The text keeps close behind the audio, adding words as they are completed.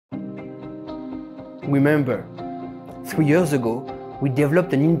Remember, 3 years ago, we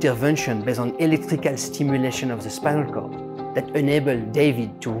developed an intervention based on electrical stimulation of the spinal cord that enabled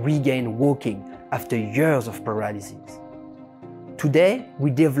David to regain walking after years of paralysis. Today, we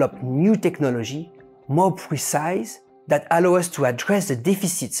develop new technology, more precise, that allow us to address the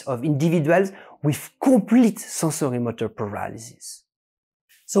deficits of individuals with complete sensory-motor paralysis.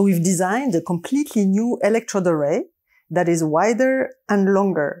 So we've designed a completely new electrode array that is wider and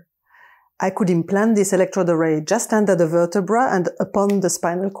longer. I could implant this electrode array just under the vertebra and upon the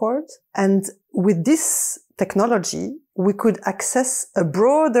spinal cord. And with this technology, we could access a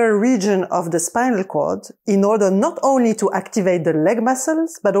broader region of the spinal cord in order not only to activate the leg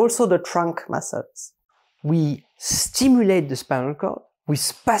muscles, but also the trunk muscles. We stimulate the spinal cord with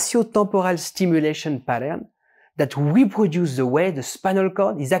spatio-temporal stimulation pattern that reproduce the way the spinal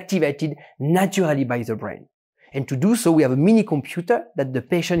cord is activated naturally by the brain. And to do so, we have a mini computer that the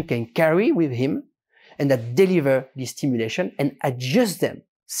patient can carry with him and that deliver the stimulation and adjust them,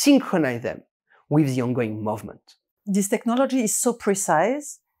 synchronize them with the ongoing movement. This technology is so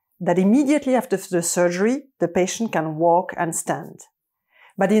precise that immediately after the surgery, the patient can walk and stand.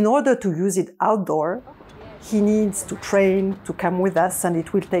 But in order to use it outdoor, he needs to train to come with us, and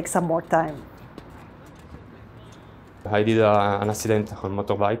it will take some more time. I did an accident on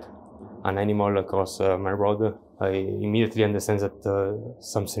motorbike. An animal crossed my road. I immediately understand that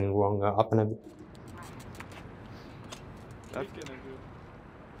something wrong happened.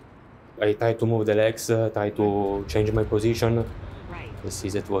 I tried to move the legs, tried to change my position. I see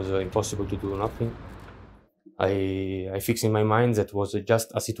that was impossible to do nothing. I fixed in my mind that was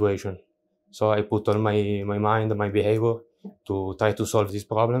just a situation. So I put all my mind, my behavior to try to solve this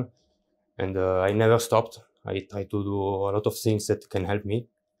problem. And I never stopped. I tried to do a lot of things that can help me.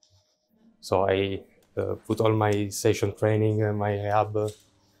 So I put all my session training, my rehab,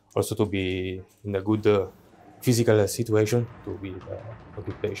 also to be in a good physical situation to be a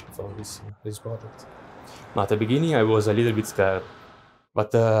good patient for this project. At the beginning, I was a little bit scared,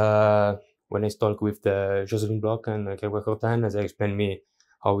 but when I talked with Josephine Bloch and Gregor Cortin, they explained me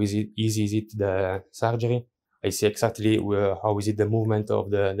how easy is it the surgery. I see exactly how is it the movement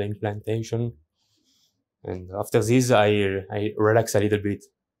of the implantation, and after this, I relax a little bit.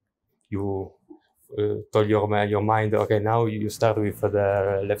 You told your mind, okay, now you start with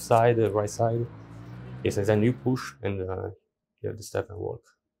the left side, the right side. Yes, and then you push and you have the step and walk.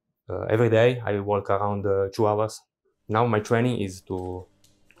 Every day I walk around 2 hours. Now my training is to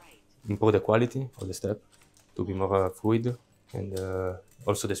improve the quality of the step, to be more fluid, and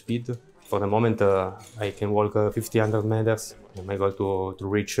also the speed. For the moment, I can walk 1,500 meters. My goal to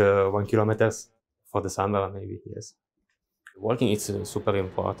reach 1 kilometer for the summer, maybe, yes. Walking is super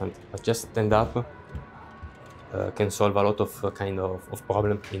important. Just stand up can solve a lot of kind of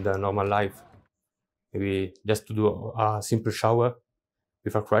problem in the normal life. Maybe just to do a simple shower.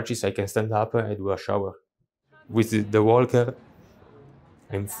 Without crutches, I can stand up and do a shower. With the walker,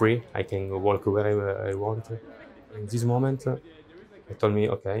 I'm free. I can walk wherever I want. In this moment, I told me,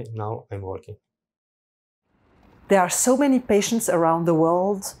 okay, now I'm walking. There are so many patients around the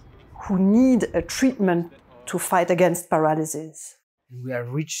world who need a treatment to fight against paralysis. We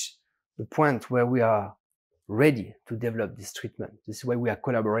have reached the point where we are ready to develop this treatment. This is why we are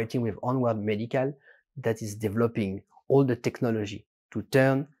collaborating with Onward Medical that is developing all the technology to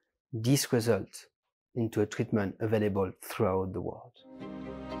turn this result into a treatment available throughout the world.